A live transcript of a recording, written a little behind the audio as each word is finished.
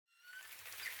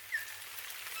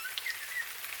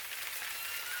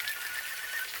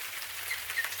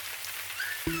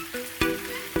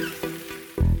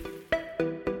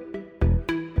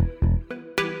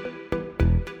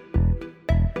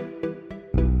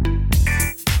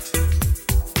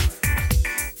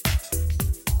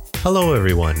Hello,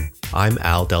 everyone. I'm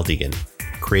Al Deldegan,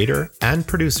 creator and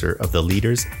producer of the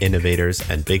Leaders, Innovators,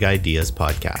 and Big Ideas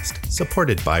podcast,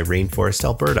 supported by Rainforest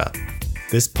Alberta.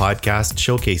 This podcast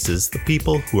showcases the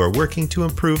people who are working to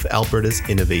improve Alberta's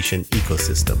innovation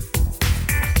ecosystem.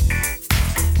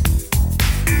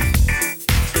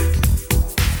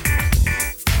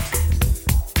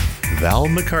 Val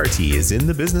McCarty is in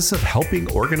the business of helping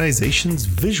organizations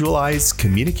visualize,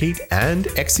 communicate, and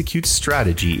execute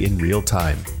strategy in real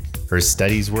time. Her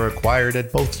studies were acquired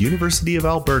at both University of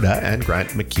Alberta and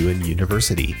Grant MacEwan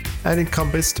University and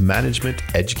encompassed management,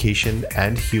 education,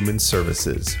 and human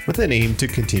services with an aim to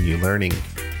continue learning.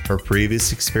 Her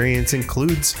previous experience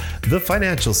includes the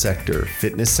financial sector,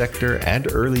 fitness sector, and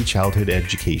early childhood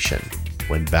education.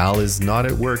 When Val is not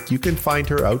at work, you can find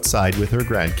her outside with her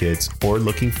grandkids or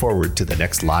looking forward to the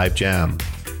next live jam.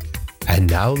 And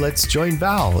now let's join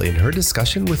Val in her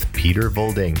discussion with Peter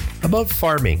Volding about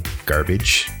farming,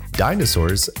 garbage,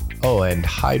 dinosaurs, and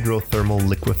hydrothermal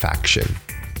liquefaction.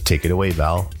 Take it away,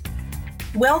 Val.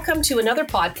 Welcome to another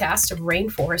podcast of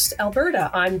Rainforest Alberta.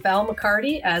 I'm Val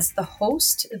McCarty as the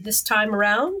host this time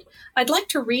around. I'd like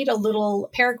to read a little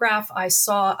paragraph I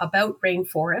saw about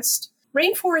Rainforest.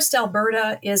 Rainforest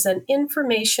Alberta is an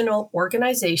informational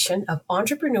organization of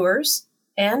entrepreneurs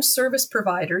and service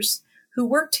providers who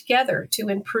work together to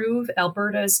improve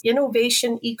Alberta's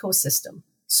innovation ecosystem.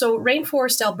 So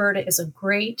Rainforest Alberta is a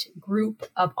great group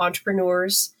of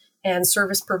entrepreneurs and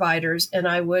service providers, and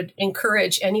I would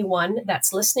encourage anyone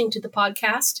that's listening to the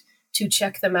podcast to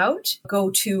check them out. Go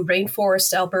to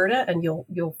Rainforest Alberta and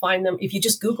you'll find them if you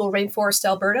just Google Rainforest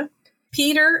Alberta.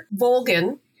 Peter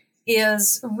Volding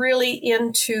is really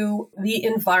into the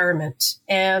environment,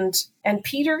 and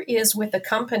Peter is with a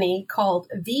company called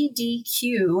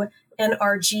VDQ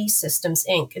NRG Systems,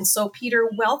 Inc. And so, Peter,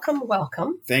 welcome.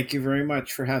 Thank you very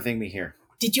much for having me here.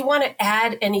 Did you want to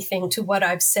add anything to what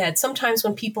I've said? Sometimes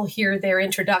when people hear their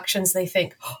introductions, they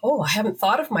think, I haven't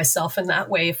thought of myself in that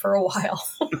way for a while.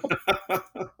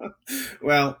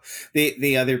 Well,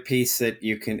 the other piece that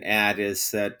you can add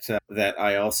is that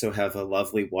I also have a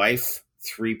lovely wife,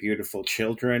 3 beautiful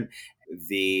children.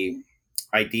 The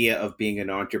idea of being an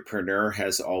entrepreneur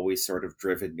has always sort of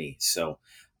driven me. So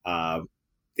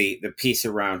the piece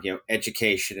around,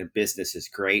 education and business is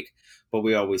great, but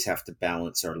we always have to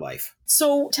balance our life.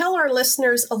 So tell our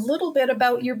listeners a little bit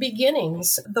about your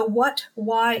beginnings, the what,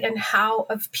 why, and how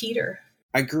of Peter.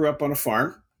 I grew up on a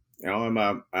farm. I'm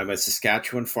a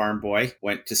Saskatchewan farm boy,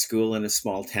 went to school in a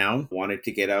small town, wanted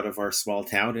to get out of our small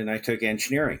town, and I took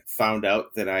engineering. Found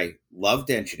out that I loved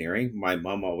engineering. My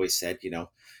mom always said,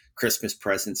 Christmas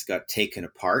presents got taken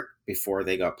apart before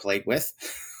they got played with.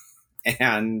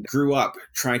 And grew up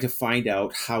trying to find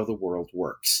out how the world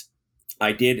works.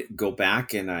 I did go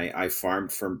back and I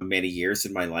farmed for many years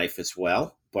in my life as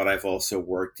well, but I've also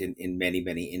worked in many,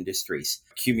 many industries,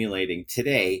 accumulating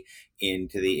today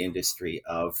into the industry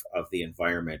of the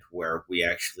environment, where we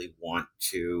actually want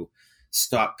to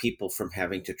stop people from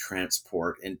having to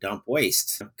transport and dump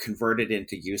waste, convert it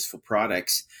into useful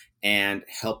products, and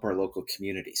help our local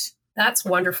communities. That's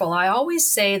wonderful. I always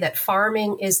say that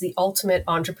farming is the ultimate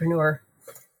entrepreneur.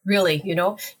 Really,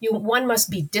 one must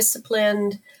be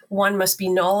disciplined. One must be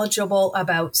knowledgeable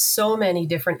about so many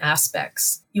different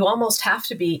aspects. You almost have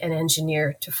to be an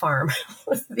engineer to farm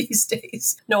these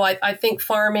days. No, I think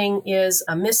farming is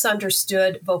a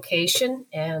misunderstood vocation,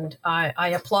 and I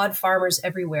applaud farmers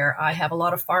everywhere. I have a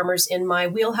lot of farmers in my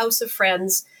wheelhouse of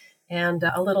friends, and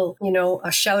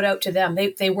a shout out to them.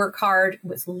 They work hard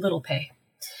with little pay.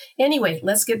 Anyway,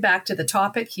 let's get back to the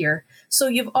topic here. So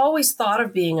you've always thought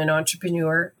of being an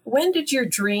entrepreneur. When did your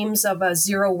dreams of a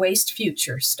zero waste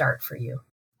future start for you?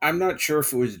 I'm not sure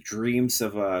if it was dreams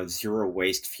of a zero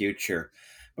waste future,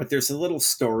 but there's a little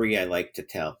story I like to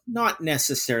tell. Not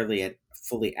necessarily a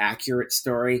fully accurate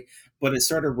story, but it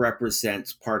sort of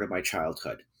represents part of my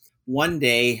childhood. One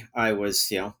day I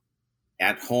was,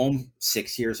 at home,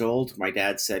 6 years old. My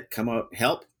dad said, "Come out,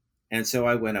 help." And so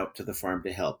I went out to the farm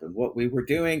to help. And what we were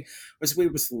doing was we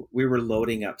were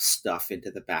loading up stuff into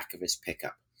the back of his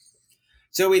pickup.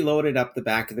 So we loaded up the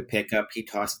back of the pickup. He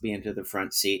tossed me into the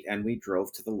front seat and we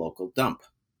drove to the local dump.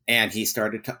 And he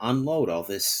started to unload all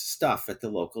this stuff at the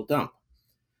local dump.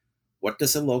 What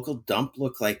does a local dump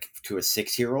look like to a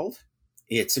 6-year-old?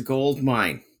 It's a gold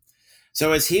mine.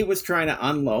 So as he was trying to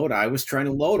unload, I was trying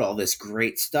to load all this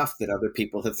great stuff that other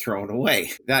people had thrown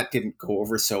away. That didn't go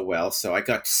over so well, so I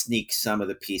got to sneak some of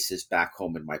the pieces back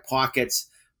home in my pockets.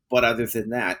 But other than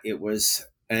that, it was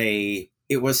a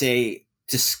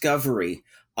discovery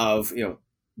of,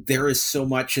 there is so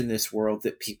much in this world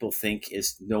that people think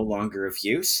is no longer of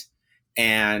use.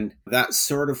 And that's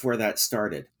sort of where that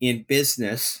started. In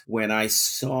business, when I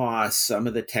saw some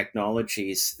of the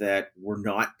technologies that were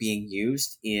not being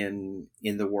used in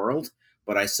the world,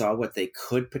 but I saw what they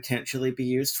could potentially be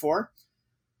used for,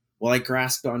 well, I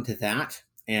grasped onto that.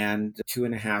 And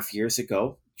 2.5 years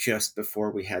ago, just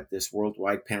before we had this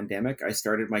worldwide pandemic, I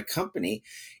started my company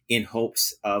in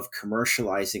hopes of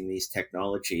commercializing these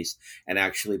technologies and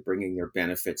actually bringing their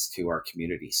benefits to our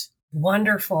communities.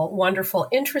 Wonderful, wonderful.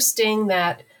 Interesting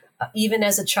that even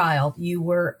as a child, you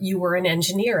were an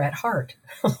engineer at heart.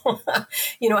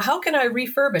 How can I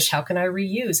refurbish? How can I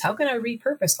reuse? How can I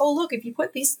repurpose? Oh, look, if you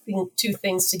put these two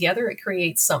things together, it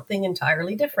creates something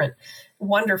entirely different.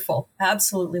 Wonderful,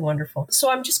 absolutely wonderful. So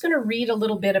I'm just going to read a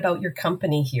little bit about your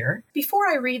company here. Before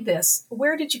I read this,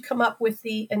 where did you come up with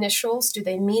the initials? Do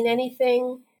they mean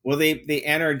anything? Well, the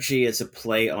energy is a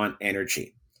play on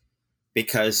energy,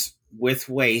 because with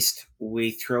waste,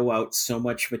 we throw out so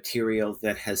much material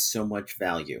that has so much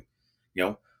value. You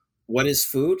know, what is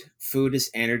food? Food is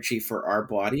energy for our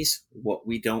bodies. What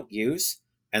we don't use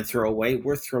and throw away,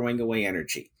 we're throwing away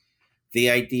energy. The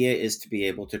idea is to be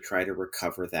able to try to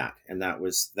recover that. And that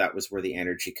was where the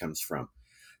energy comes from.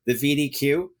 The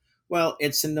VDQ, well,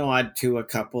 it's a nod to a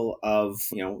couple of,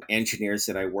 engineers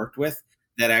that I worked with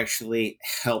that actually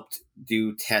helped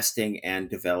do testing and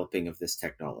developing of this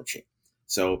technology.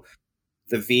 So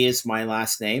the V is my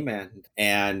last name,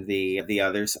 and the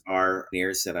others are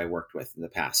engineers that I worked with in the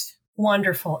past.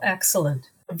 Wonderful, excellent.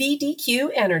 VDQ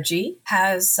Energy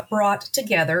has brought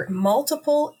together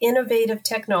multiple innovative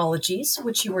technologies,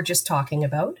 which you were just talking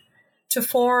about, to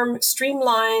form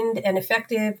streamlined and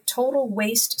effective total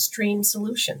waste stream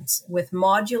solutions with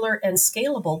modular and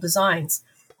scalable designs,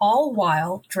 all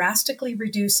while drastically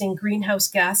reducing greenhouse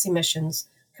gas emissions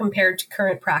compared to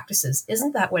current practices.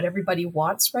 Isn't that what everybody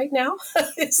wants right now?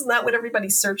 Isn't that what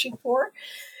everybody's searching for?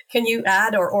 Can you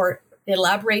add or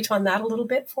elaborate on that a little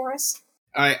bit for us?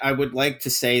 I would like to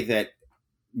say that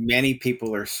many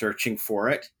people are searching for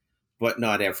it, but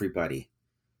not everybody.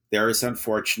 There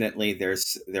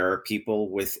are people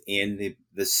within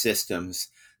the systems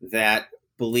that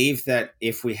believe that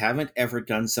if we haven't ever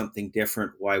done something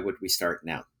different, why would we start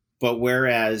now? But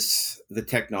whereas the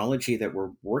technology that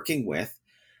we're working with,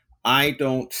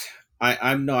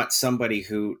 I'm not somebody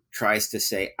who tries to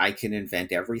say I can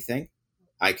invent everything,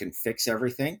 I can fix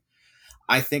everything.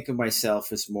 I think of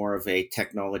myself as more of a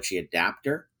technology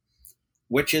adapter,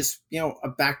 which is, a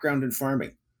background in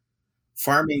farming.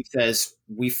 Farming says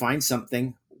we find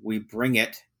something, we bring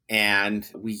it, and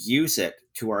we use it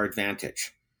to our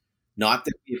advantage. Not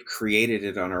that we've created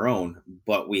it on our own,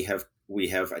 but we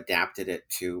have adapted it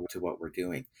to what we're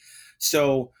doing.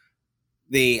 So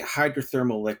the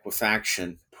hydrothermal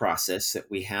liquefaction process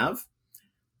that we have,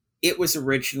 it was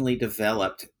originally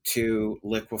developed to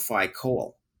liquefy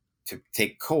coal, to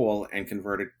take coal and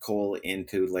converted coal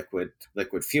into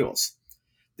liquid fuels,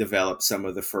 developed some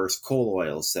of the first coal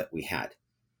oils that we had.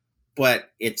 But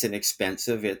it's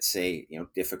it's a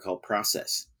difficult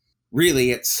process.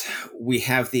 Really, we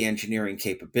have the engineering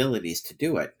capabilities to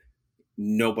do it.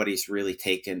 Nobody's really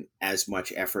taken as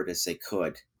much effort as they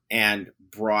could and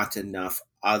brought enough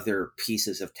other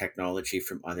pieces of technology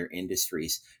from other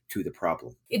industries to the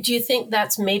problem. Do you think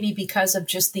that's maybe because of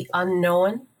just the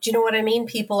unknown? Do you know what I mean?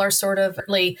 People are sort of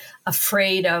really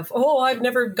afraid of, oh, I've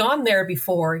never gone there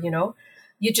before,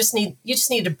 You just need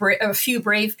a few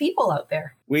brave people out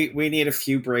there. We need a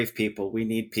few brave people. We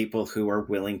need people who are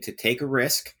willing to take a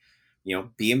risk,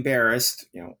 be embarrassed,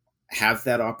 have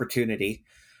that opportunity.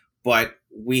 But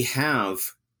we have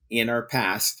in our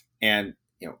past, and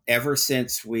ever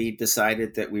since we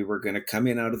decided that we were going to come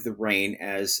in out of the rain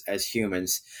as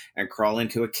humans and crawl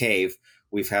into a cave,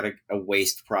 we've had a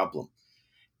waste problem.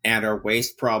 And our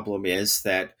waste problem is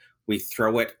that we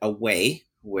throw it away,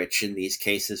 which in these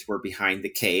cases were behind the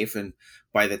cave. And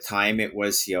by the time it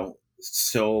was,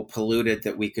 so polluted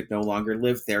that we could no longer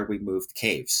live there, we moved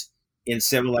caves. In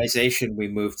civilization, we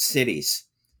moved cities,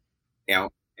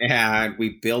 and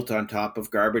we built on top of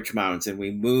garbage mounds, and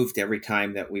we moved every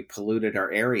time that we polluted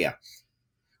our area.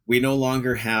 We no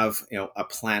longer have, a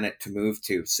planet to move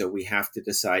to. So we have to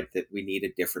decide that we need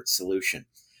a different solution,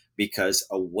 because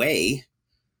away,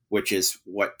 which is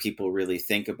what people really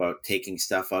think about taking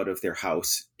stuff out of their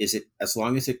house, as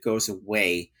long as it goes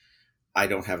away, I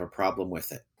don't have a problem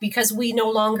with it. Because we no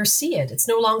longer see it. It's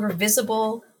no longer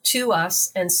visible to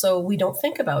us, and so we don't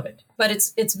think about it. But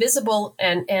it's visible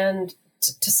and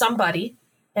to somebody,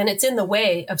 and it's in the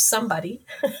way of somebody.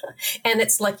 And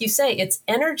it's like you say, it's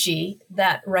energy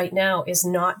that right now is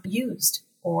not used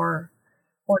or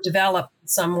developed in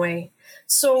some way.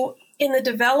 So in the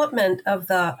development of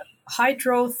the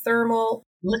hydrothermal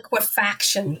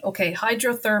liquefaction. Okay,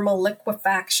 hydrothermal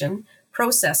liquefaction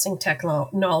processing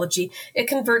technology. It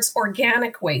converts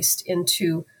organic waste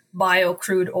into bio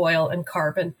crude oil and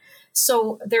carbon.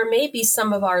 So there may be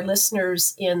some of our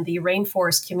listeners in the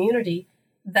rainforest community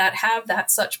that have that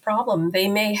such problem. They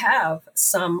may have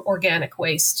some organic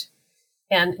waste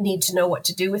and need to know what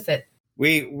to do with it.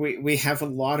 We have a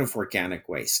lot of organic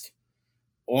waste.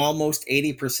 Almost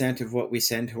 80% of what we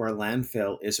send to our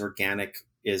landfill is organic,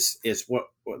 is what,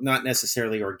 not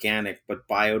necessarily organic, but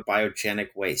biogenic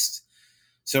waste.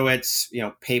 So it's,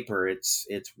 paper, it's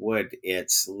wood,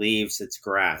 it's leaves, it's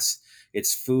grass,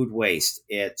 it's food waste,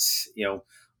 it's,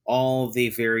 all the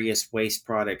various waste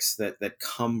products that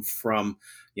come from,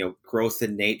 growth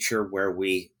in nature where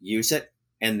we use it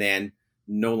and then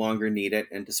no longer need it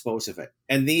and dispose of it.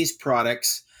 And these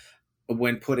products,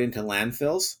 when put into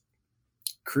landfills,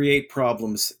 create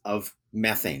problems of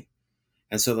methane.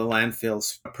 And so the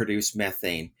landfills produce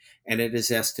methane. And it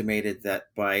is estimated that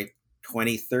by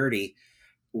 2030,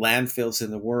 landfills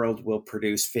in the world will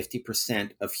produce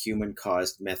 50% of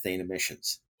human-caused methane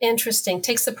emissions. Interesting.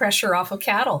 Takes the pressure off of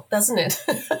cattle, doesn't it?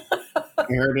 I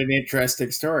heard an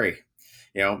interesting story.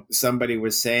 Somebody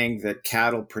was saying that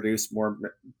cattle produce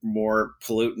more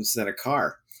pollutants than a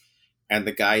car. And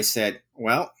the guy said,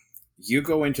 well, you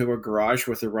go into a garage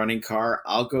with a running car,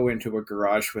 I'll go into a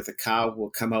garage with a cow. We'll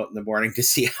come out in the morning to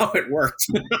see how it works.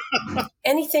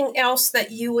 Anything else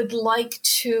that you would like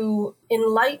to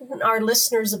enlighten our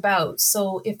listeners about?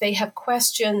 So if they have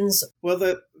questions. Well,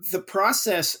 the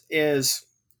process is,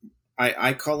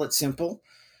 I call it simple.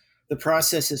 The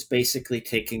process is basically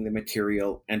taking the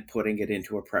material and putting it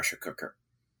into a pressure cooker.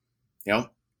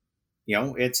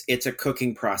 It's a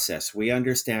cooking process. We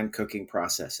understand cooking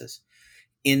processes.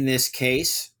 In this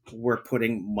case, we're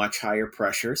putting much higher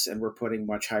pressures and we're putting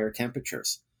much higher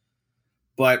temperatures.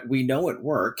 But we know it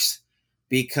works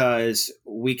because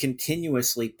we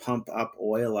continuously pump up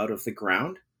oil out of the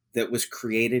ground that was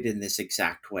created in this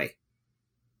exact way.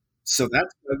 So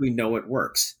that's why we know it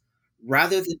works.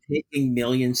 Rather than taking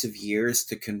millions of years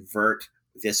to convert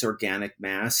this organic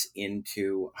mass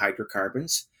into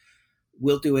hydrocarbons,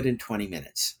 we'll do it in 20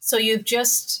 minutes. So you've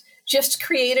just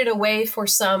created a way for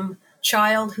some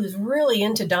child who's really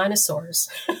into dinosaurs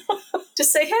to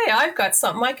say, hey, I've got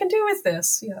something I can do with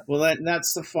this. Yeah. Well,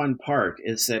 that's the fun part,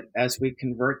 is that as we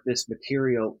convert this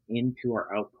material into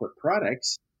our output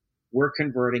products, we're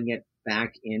converting it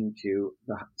back into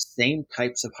the same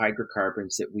types of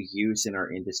hydrocarbons that we use in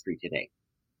our industry today.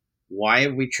 Why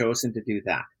have we chosen to do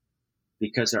that?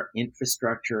 Because our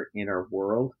infrastructure in our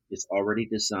world is already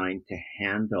designed to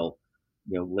handle,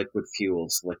 liquid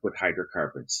fuels, liquid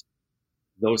hydrocarbons.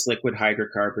 Those liquid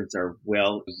hydrocarbons are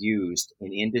well used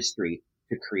in industry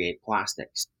to create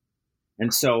plastics.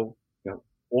 And so,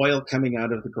 oil coming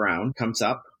out of the ground comes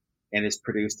up and is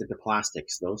produced into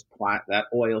plastics. That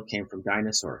oil came from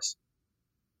dinosaurs.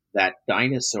 That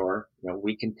dinosaur,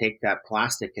 we can take that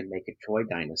plastic and make a toy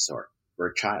dinosaur for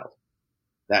a child.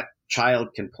 That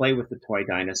child can play with the toy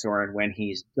dinosaur, and when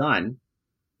he's done,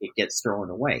 it gets thrown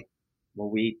away. Well,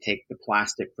 we take the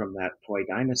plastic from that toy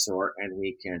dinosaur and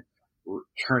we can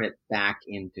turn it back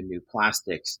into new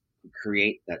plastics to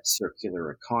create that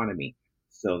circular economy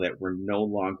so that we're no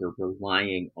longer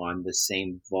relying on the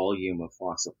same volume of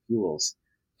fossil fuels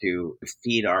to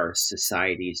feed our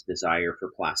society's desire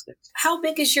for plastics. How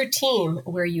big is your team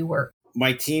where you work?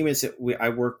 My team I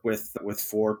work with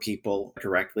 4 people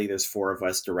directly. There's 4 of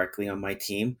us directly on my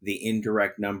team. The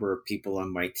indirect number of people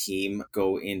on my team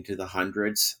go into the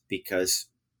hundreds because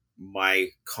my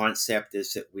concept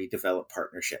is that we develop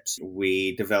partnerships.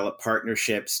 We develop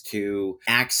partnerships to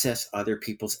access other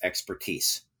people's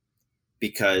expertise,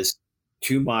 because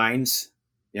 2 minds,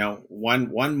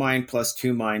 one mind plus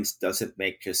 2 minds doesn't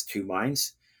make just 2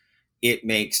 minds. It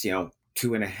makes,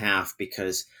 2.5,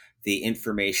 because the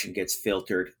information gets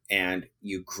filtered and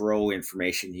you grow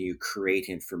information, you create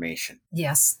information.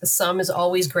 Yes, the sum is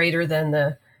always greater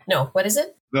than what is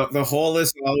it? The whole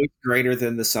is always greater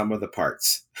than the sum of the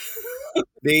parts.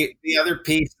 The other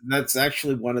piece, and that's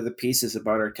actually one of the pieces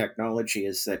about our technology,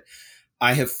 is that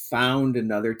I have found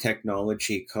another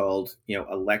technology called,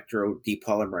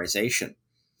 electrodepolymerization.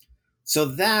 So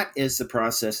that is the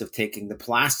process of taking the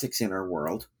plastics in our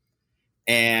world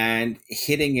and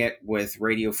hitting it with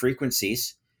radio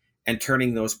frequencies and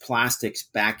turning those plastics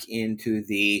back into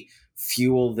the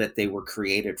fuel that they were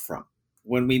created from.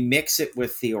 When we mix it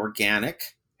with the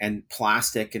organic and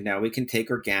plastic, and now we can take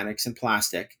organics and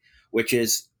plastic, which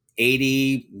is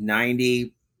 80,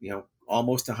 90,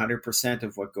 almost 100%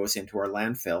 of what goes into our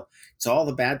landfill. It's all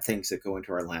the bad things that go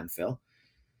into our landfill.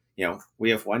 We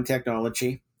have one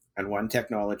technology. and one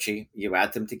technology, you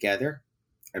add them together,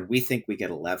 and we think we get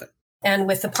 11. And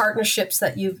with the partnerships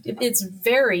that it's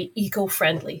very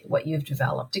eco-friendly, what you've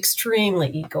developed, extremely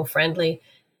eco-friendly,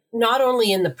 not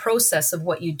only in the process of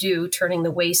what you do, turning the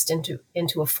waste into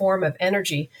a form of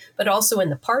energy, but also in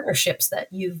the partnerships that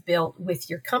you've built with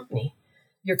your company.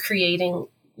 You're creating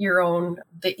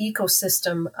the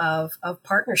ecosystem of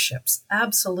partnerships.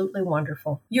 Absolutely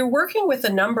wonderful. You're working with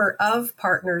a number of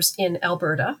partners in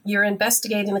Alberta.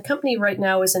 The company right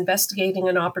now is investigating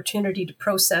an opportunity to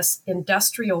process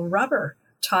industrial rubber,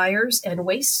 tires, and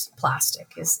waste plastic.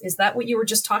 Is that what you were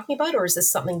just talking about, or is this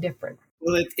something different?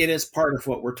 Well, it is part of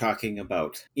what we're talking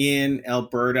about. In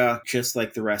Alberta, just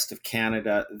like the rest of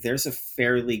Canada, there's a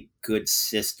fairly good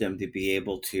system to be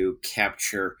able to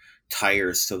capture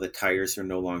tires so the tires are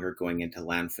no longer going into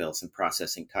landfills and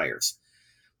processing tires.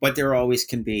 But there always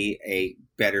can be a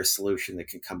better solution that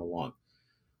can come along.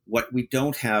 What we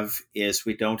don't have is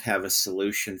a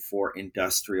solution for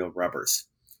industrial rubbers.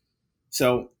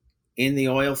 So in the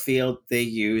oil field, they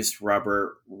use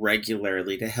rubber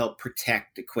regularly to help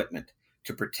protect equipment,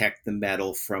 to protect the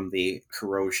metal from the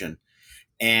corrosion.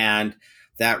 And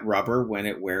that rubber, when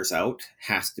it wears out,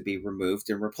 has to be removed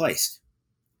and replaced.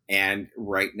 And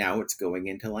right now it's going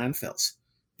into landfills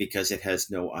because it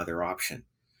has no other option.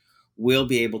 We'll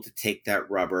be able to take that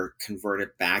rubber, convert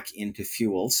it back into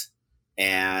fuels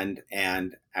and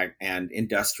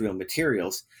industrial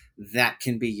materials that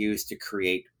can be used to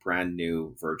create brand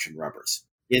new virgin rubbers.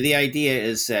 Yeah, the idea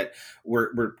is that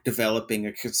we're developing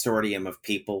a consortium of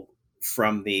people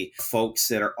from the folks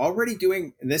that are already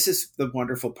doing, and this is the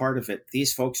wonderful part of it,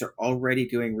 these folks are already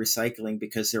doing recycling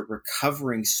because they're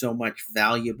recovering so much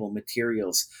valuable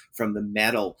materials from the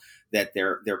metal that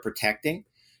they're protecting,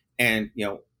 and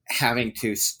having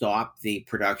to stop the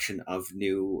production of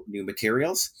new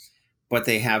materials, but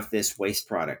they have this waste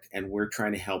product, and we're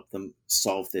trying to help them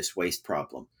solve this waste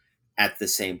problem. At the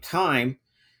same time,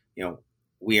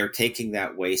 we are taking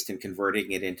that waste and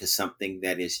converting it into something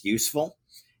that is useful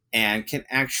and can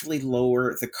actually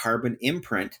lower the carbon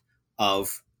imprint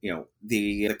of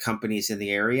the companies in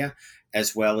the area,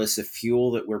 as well as the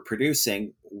fuel that we're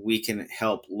producing. We can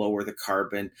help lower the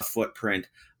carbon footprint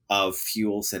of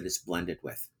fuels that it's blended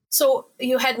with. So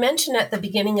you had mentioned at the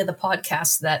beginning of the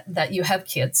podcast that you have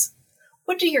kids.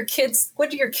 What do your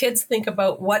kids think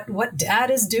about what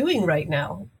dad is doing right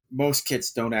now? Most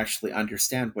kids don't actually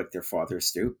understand what their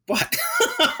fathers do, but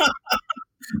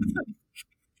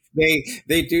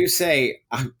They do say,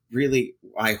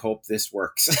 I hope this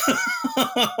works.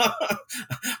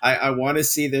 I want to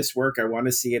see this work. I want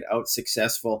to see it out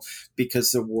successful,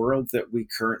 because the world that we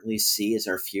currently see as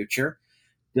our future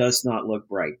does not look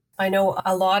bright. I know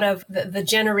a lot of the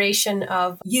generation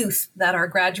of youth that are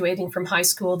graduating from high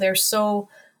school, they're so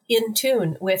in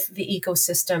tune with the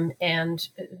ecosystem and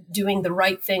doing the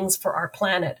right things for our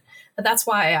planet. But that's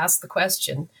why I asked the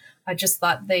question. I just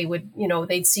thought they would,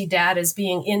 they'd see dad as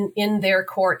being in their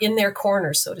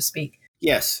corner, so to speak.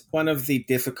 Yes. One of the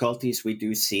difficulties we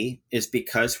do see is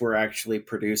because we're actually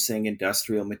producing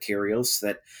industrial materials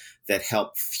that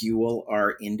help fuel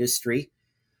our industry.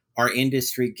 Our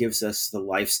industry gives us the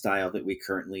lifestyle that we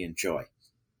currently enjoy.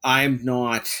 I'm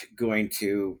not going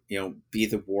to, be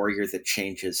the warrior that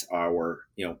changes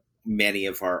many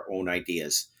of our own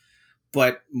ideas.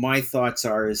 But my thoughts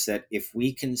is that if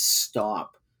we can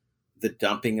stop the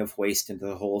dumping of waste into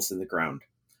the holes in the ground,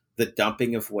 the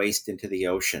dumping of waste into the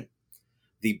ocean,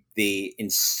 the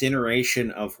incineration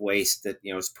of waste that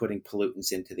is putting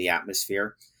pollutants into the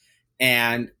atmosphere,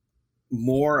 and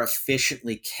more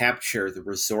efficiently capture the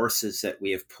resources that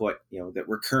we have put, that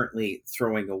we're currently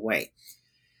throwing away,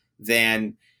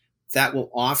 then that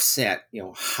will offset,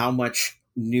 how much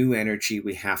new energy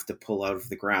we have to pull out of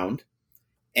the ground,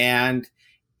 and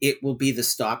it will be the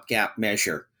stopgap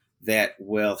measure that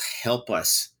will help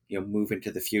us, move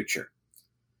into the future.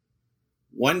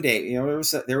 One day,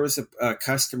 there was a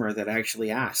customer that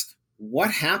actually asked, "What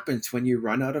happens when you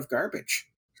run out of garbage?"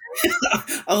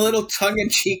 A little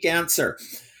tongue-in-cheek answer: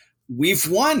 "We've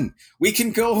won. We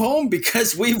can go home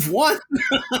because we've won."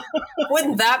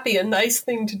 Wouldn't that be a nice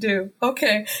thing to do?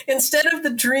 Okay, instead of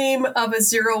the dream of a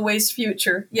zero waste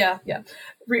future, yeah.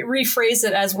 Rephrase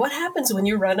it as, what happens when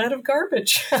you run out of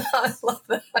garbage? I love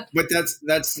that. But that's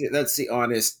the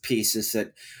honest piece, is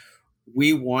that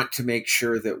we want to make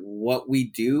sure that what we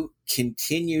do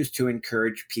continues to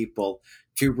encourage people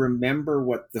to remember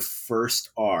what the first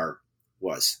R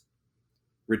was: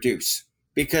 reduce,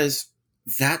 because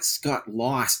that's got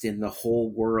lost in the whole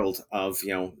world of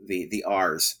the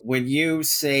R's. When you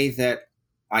say that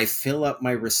I fill up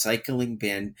my recycling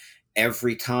bin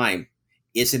every time,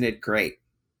 isn't it great?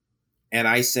 And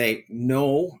I say,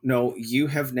 no, you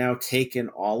have now taken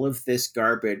all of this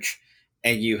garbage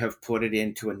and you have put it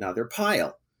into another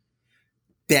pile.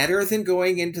 Better than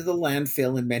going into the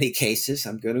landfill in many cases,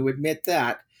 I'm going to admit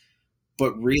that.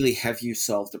 But really, have you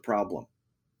solved the problem?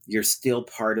 You're still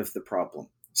part of the problem.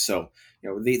 So,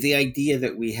 the idea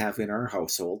that we have in our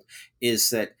household is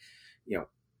that,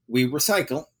 we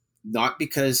recycle, not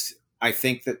because I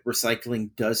think that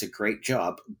recycling does a great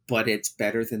job, but it's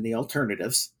better than the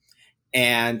alternatives.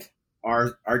 And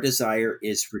our desire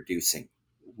is reducing.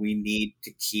 We need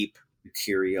to keep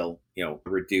material,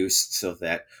 reduced so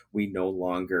that we no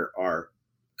longer are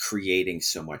creating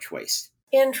so much waste.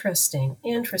 Interesting.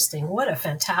 What a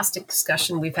fantastic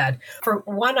discussion we've had. For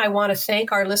one, I want to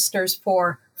thank our listeners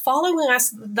for following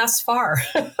us thus far.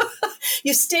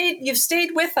 You've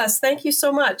stayed with us. Thank you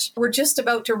so much. We're just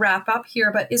about to wrap up here,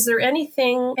 but is there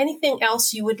anything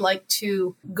else you would like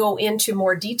to go into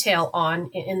more detail on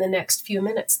in the next few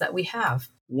minutes that we have?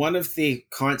 One of the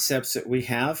concepts that we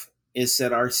have is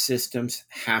that our systems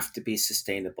have to be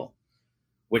sustainable,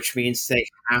 which means they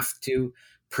have to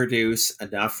produce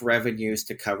enough revenues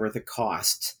to cover the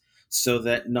costs so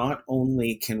that not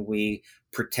only can we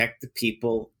protect the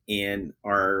people in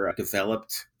our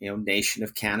developed nation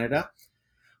of Canada,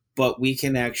 but we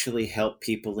can actually help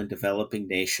people in developing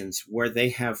nations where they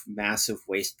have massive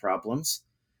waste problems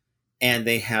and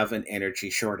they have an energy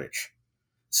shortage.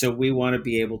 So we want to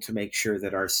be able to make sure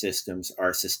that our systems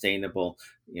are sustainable,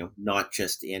 not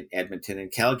just in Edmonton and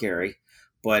Calgary,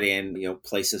 but in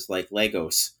places like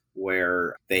Lagos,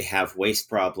 where they have waste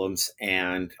problems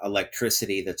and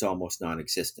electricity that's almost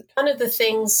non-existent. One of the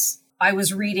things I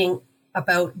was reading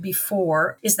about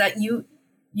before is that you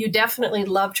definitely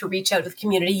love to reach out to the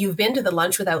community. You've been to the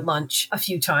Lunch Without Lunch a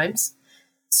few times.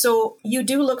 So you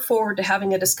do look forward to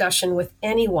having a discussion with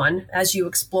anyone as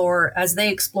they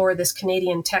explore this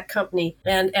Canadian tech company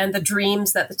and the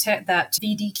dreams that that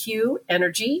VDQ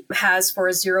Energy has for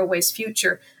a zero waste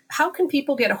future. How can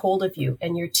people get a hold of you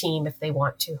and your team if they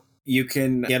want to? You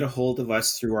can get a hold of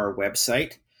us through our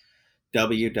website,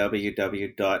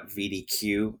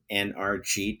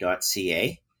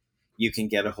 www.vdqnrg.ca. You can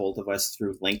get a hold of us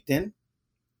through LinkedIn,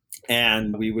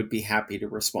 and we would be happy to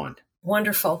respond.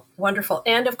 Wonderful.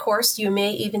 And of course, you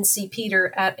may even see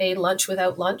Peter at a Lunch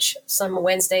Without Lunch some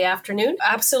Wednesday afternoon.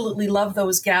 Absolutely love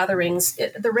those gatherings.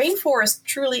 The Rainforest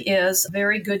truly is a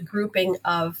very good grouping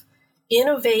of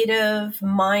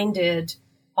innovative-minded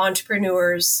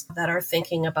entrepreneurs that are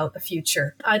thinking about the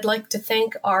future. I'd like to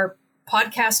thank our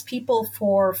podcast people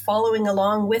for following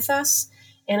along with us.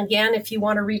 And again, if you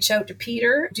want to reach out to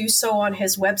Peter, do so on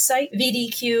his website,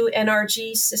 VDQ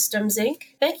NRG Systems Inc.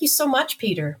 Thank you so much,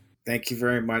 Peter. Thank you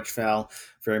very much, Val.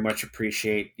 Very much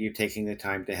appreciate you taking the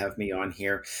time to have me on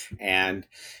here. And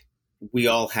we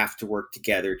all have to work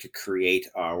together to create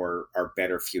our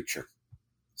better future.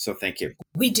 So thank you.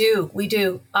 We do.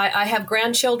 I have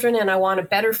grandchildren and I want a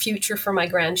better future for my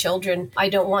grandchildren. I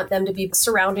don't want them to be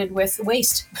surrounded with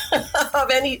waste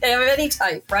of any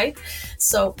type, right?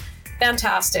 So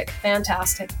fantastic.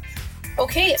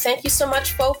 Okay, thank you so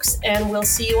much, folks, and we'll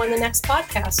see you on the next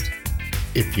podcast.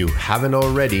 If you haven't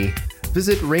already,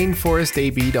 visit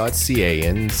rainforestab.ca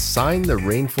and sign the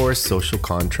Rainforest Social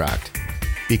Contract.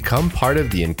 Become part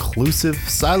of the inclusive,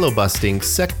 silo-busting,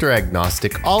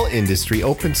 sector-agnostic, all-industry,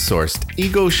 open-sourced,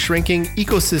 ego-shrinking,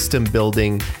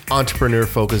 ecosystem-building,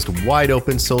 entrepreneur-focused,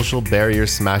 wide-open social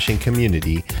barrier-smashing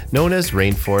community known as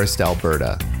Rainforest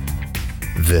Alberta.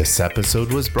 This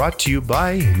episode was brought to you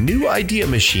by New Idea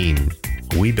Machine.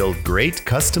 We build great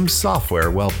custom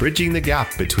software while bridging the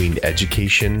gap between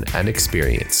education and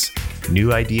experience.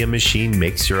 New Idea Machine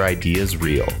makes your ideas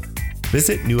real.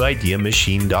 Visit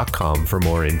newideamachine.com for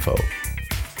more info.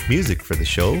 Music for the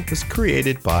show was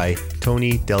created by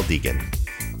Tony Deldegan.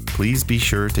 Please be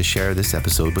sure to share this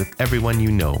episode with everyone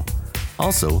you know.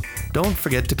 Also, don't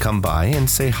forget to come by and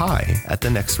say hi at the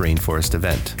next Rainforest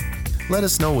event. Let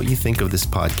us know what you think of this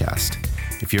podcast.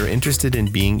 If you're interested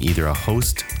in being either a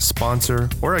host, sponsor,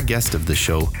 or a guest of the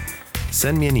show,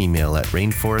 send me an email at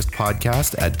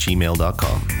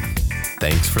rainforestpodcast@gmail.com.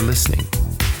 Thanks for listening.